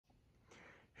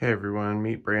Hey everyone,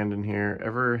 meet Brandon here.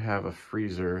 Ever have a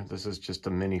freezer? This is just a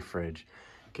mini fridge.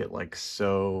 Get like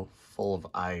so full of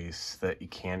ice that you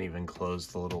can't even close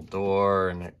the little door,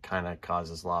 and it kind of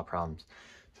causes a lot of problems.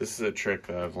 This is a trick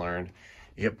that I've learned.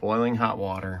 You get boiling hot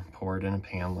water, pour it in a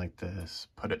pan like this,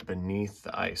 put it beneath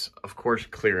the ice. Of course,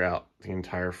 clear out the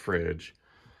entire fridge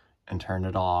and turn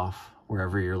it off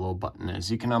wherever your little button is.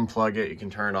 You can unplug it, you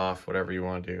can turn it off, whatever you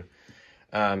want to do.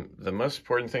 The most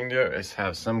important thing to do is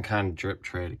have some kind of drip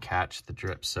tray to catch the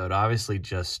drip. So it obviously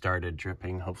just started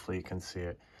dripping. Hopefully you can see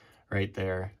it right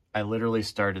there. I literally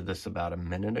started this about a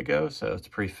minute ago, so it's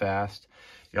pretty fast.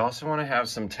 You also want to have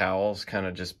some towels kind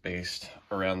of just based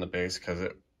around the base, because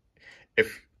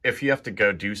if you have to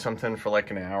go do something for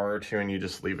like an hour or two and you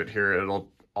just leave it here,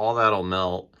 all that'll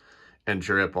melt and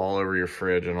drip all over your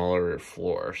fridge and all over your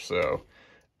floor. So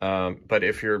but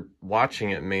if you're watching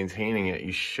it, maintaining it,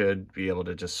 you should be able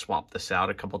to just swap this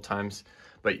out a couple times.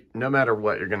 But no matter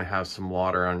what, you're going to have some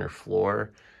water on your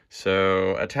floor.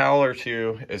 So a towel or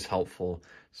two is helpful.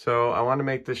 So I want to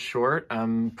make this short.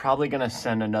 I'm probably going to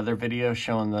send another video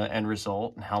showing the end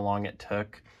result and how long it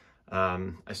took.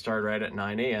 I started right at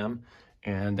 9 a.m.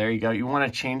 And there you go. You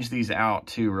want to change these out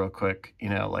too real quick. You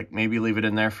know, like maybe leave it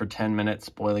in there for 10 minutes,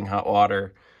 boiling hot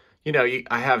water. You know,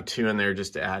 I have two in there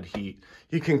just to add heat.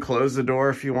 You can close the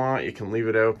door if you want. You can leave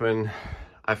it open.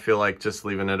 I feel like just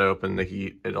leaving it open, the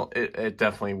heat, it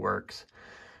definitely works.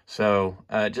 So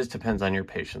it just depends on your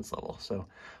patience level. So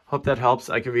hope that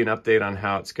helps. I give you an update on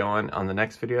how it's going on the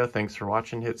next video. Thanks for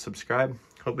watching. Hit subscribe.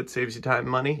 Hope it saves you time,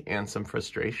 money, and some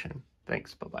frustration.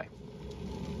 Thanks. Bye-bye.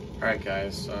 All right,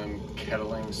 guys. So I'm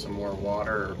kettling some more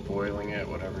water, or boiling it,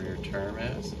 whatever your term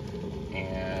is.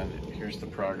 And here's the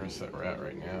progress that we're at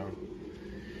right now.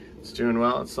 It's doing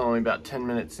well. It's only about 10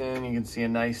 minutes in. You can see a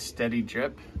nice steady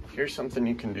drip. Here's something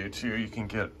you can do too. You can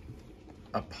get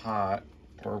a pot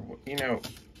or, you know,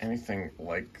 anything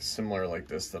like similar like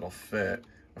this that'll fit.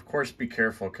 Of course, be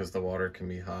careful because the water can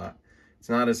be hot. It's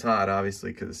not as hot,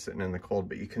 obviously, because it's sitting in the cold,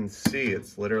 but you can see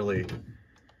it's literally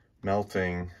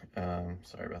melting.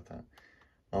 Sorry about that.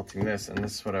 Melting this, and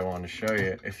this is what I want to show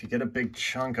you. If you get a big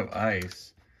chunk of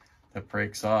ice that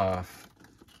breaks off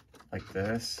like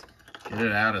this, get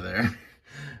it out of there.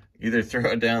 Either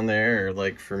throw it down there, or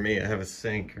like for me, I have a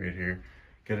sink right here.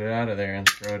 Get it out of there and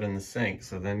throw it in the sink,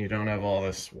 so then you don't have all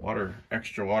this water,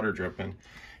 extra water dripping. And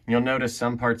you'll notice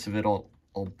some parts of it will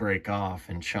break off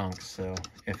in chunks. So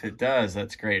if it does,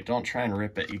 that's great. Don't try and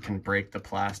rip it. You can break the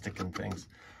plastic and things.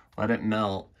 Let it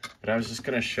melt. But I was just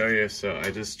gonna show you, so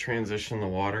I just transitioned the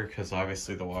water because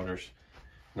obviously the water's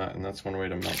not, and that's one way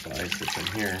to melt the ice that's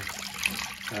in here.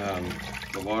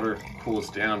 The water cools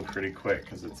down pretty quick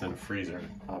because it's in a freezer,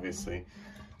 obviously.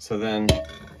 So then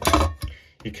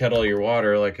you kettle your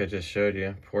water like I just showed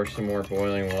you. Pour some more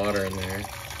boiling water in there.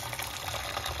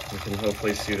 You can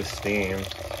hopefully see the steam.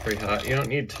 It's pretty hot. You don't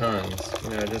need tons.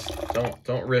 You know, just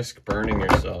don't risk burning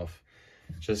yourself.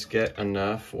 Just get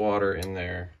enough water in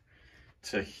there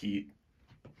to heat,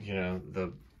 you know,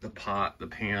 the pot, the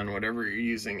pan, whatever you're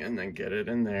using, and then get it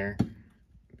in there.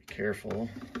 Be careful.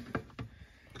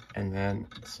 And then,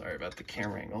 sorry about the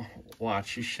camera angle.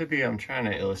 Watch, you should be, I'm trying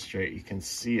to illustrate, you can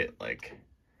see it like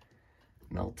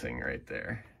melting right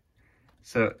there.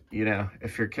 So, you know,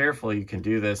 if you're careful, you can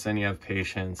do this and you have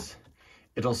patience.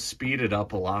 It'll speed it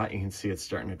up a lot. You can see it's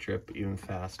starting to drip even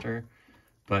faster.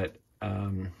 But,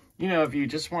 you know, if you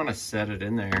just want to set it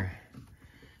in there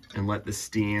and let the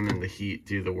steam and the heat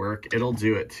do the work, it'll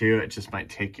do it too. It just might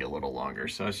take you a little longer.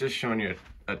 So I was just showing you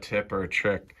a tip or a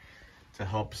trick to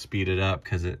help speed it up,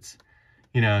 because it's,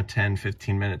 you know,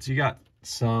 10-15 minutes. You got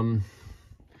some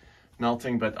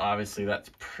melting, but obviously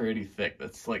that's pretty thick.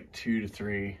 That's like 2 to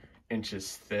 3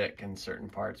 inches thick in certain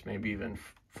parts, maybe even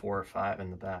 4 or 5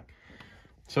 in the back.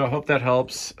 So I hope that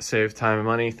helps save time and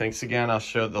money. Thanks again. I'll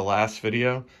show the last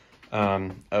video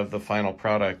of the final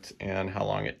product and how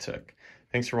long it took.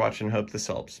 Thanks for watching. Hope this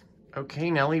helps. Okay,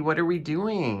 Nellie, what are we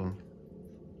doing?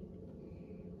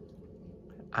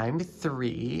 I'm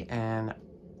 3 and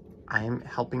I'm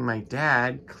helping my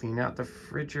dad clean out the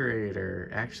refrigerator,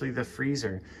 actually the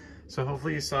freezer. So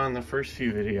hopefully you saw in the first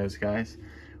few videos, guys,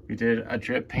 we did a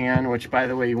drip pan, which by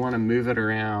the way, you want to move it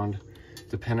around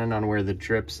depending on where the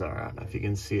drips are. If you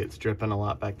can see, it's dripping a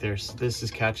lot back there. So this is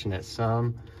catching it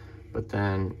some, but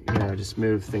then, you know, just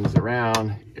move things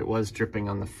around. It was dripping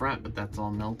on the front, but that's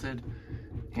all melted.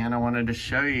 And I wanted to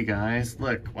show you guys,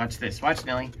 look, watch this, watch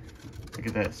Nellie. Look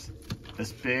at this.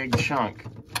 This big chunk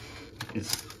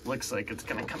looks like it's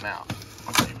gonna come out.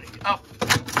 Okay, oh.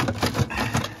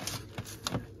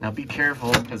 Now be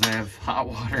careful, because I have hot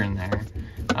water in there.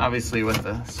 Obviously with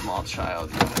a small child,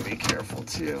 you wanna be careful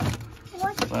too.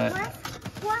 But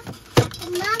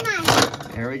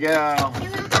Mama. Here we go.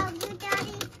 Can I help you,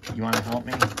 Daddy? You want to help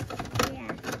me?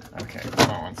 Yeah. Okay, hold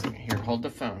on one second. Here, hold the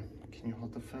phone. Can you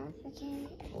hold the phone? Okay.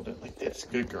 Hold it like this.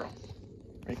 Good girl.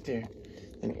 Right there.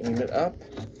 And aim it up.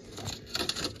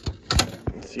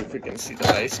 Let's see if we can see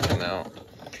the ice come out.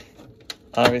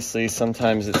 Obviously,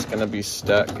 sometimes it's going to be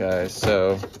stuck, guys.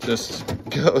 So just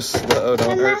go slow.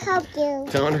 Don't help you.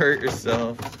 Don't hurt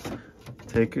yourself.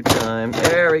 Take your time.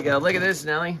 There we go. Look at this,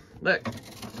 Nellie. Look.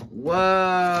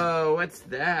 Whoa, what's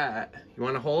that? You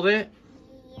want to hold it?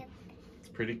 Yep. It's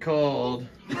pretty cold.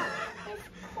 It's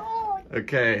cold.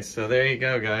 Okay, so there you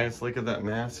go, guys. Look at that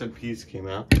massive piece came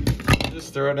out.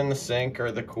 Just throw it in the sink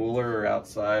or the cooler or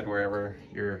outside, wherever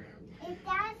your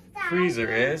freezer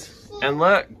is. And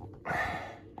look,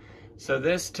 so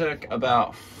this took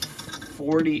about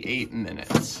 48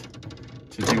 minutes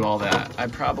to do all that. I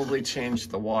probably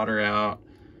changed the water out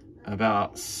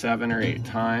about 7 or 8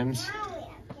 times.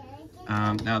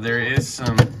 Now there is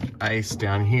some ice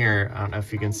down here. I don't know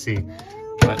if you can see,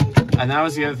 and that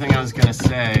was the other thing I was gonna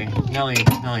say, Nellie,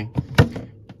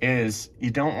 is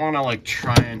you don't want to like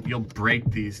try and you'll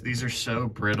break these. These are so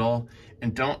brittle,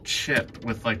 and don't chip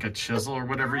with like a chisel or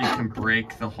whatever. You can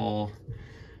break the whole.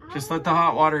 Just let the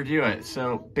hot water do it.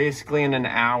 So basically in an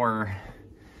hour,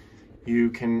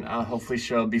 you can hopefully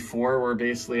show. Before, where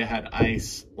basically I had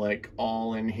ice like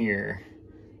all in here.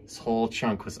 This whole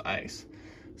chunk was ice.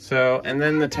 So, and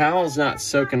then the towel's not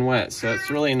soaking wet, so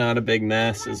it's really not a big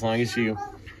mess as long as you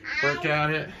work at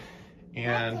it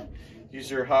and use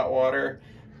your hot water.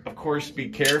 Of course, be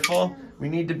careful. We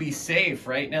need to be safe,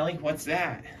 right, Nellie? What's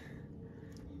that?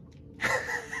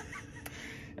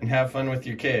 And have fun with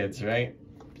your kids, right?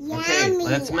 Yummy. Okay,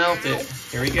 let's melt it.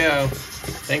 Here we go.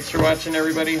 Thanks for watching,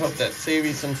 everybody. Hope that saved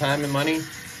you some time and money.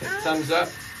 Hit thumbs up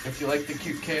if you like the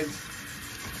cute kids.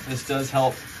 This does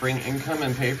help bring income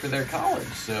and pay for their college.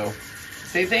 So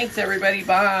say thanks, everybody.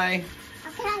 Bye.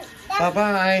 Okay.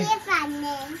 Bye-bye.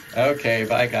 Okay,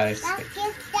 bye, guys. Let's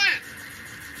get that.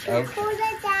 Okay. Pull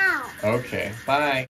it down. Okay, bye.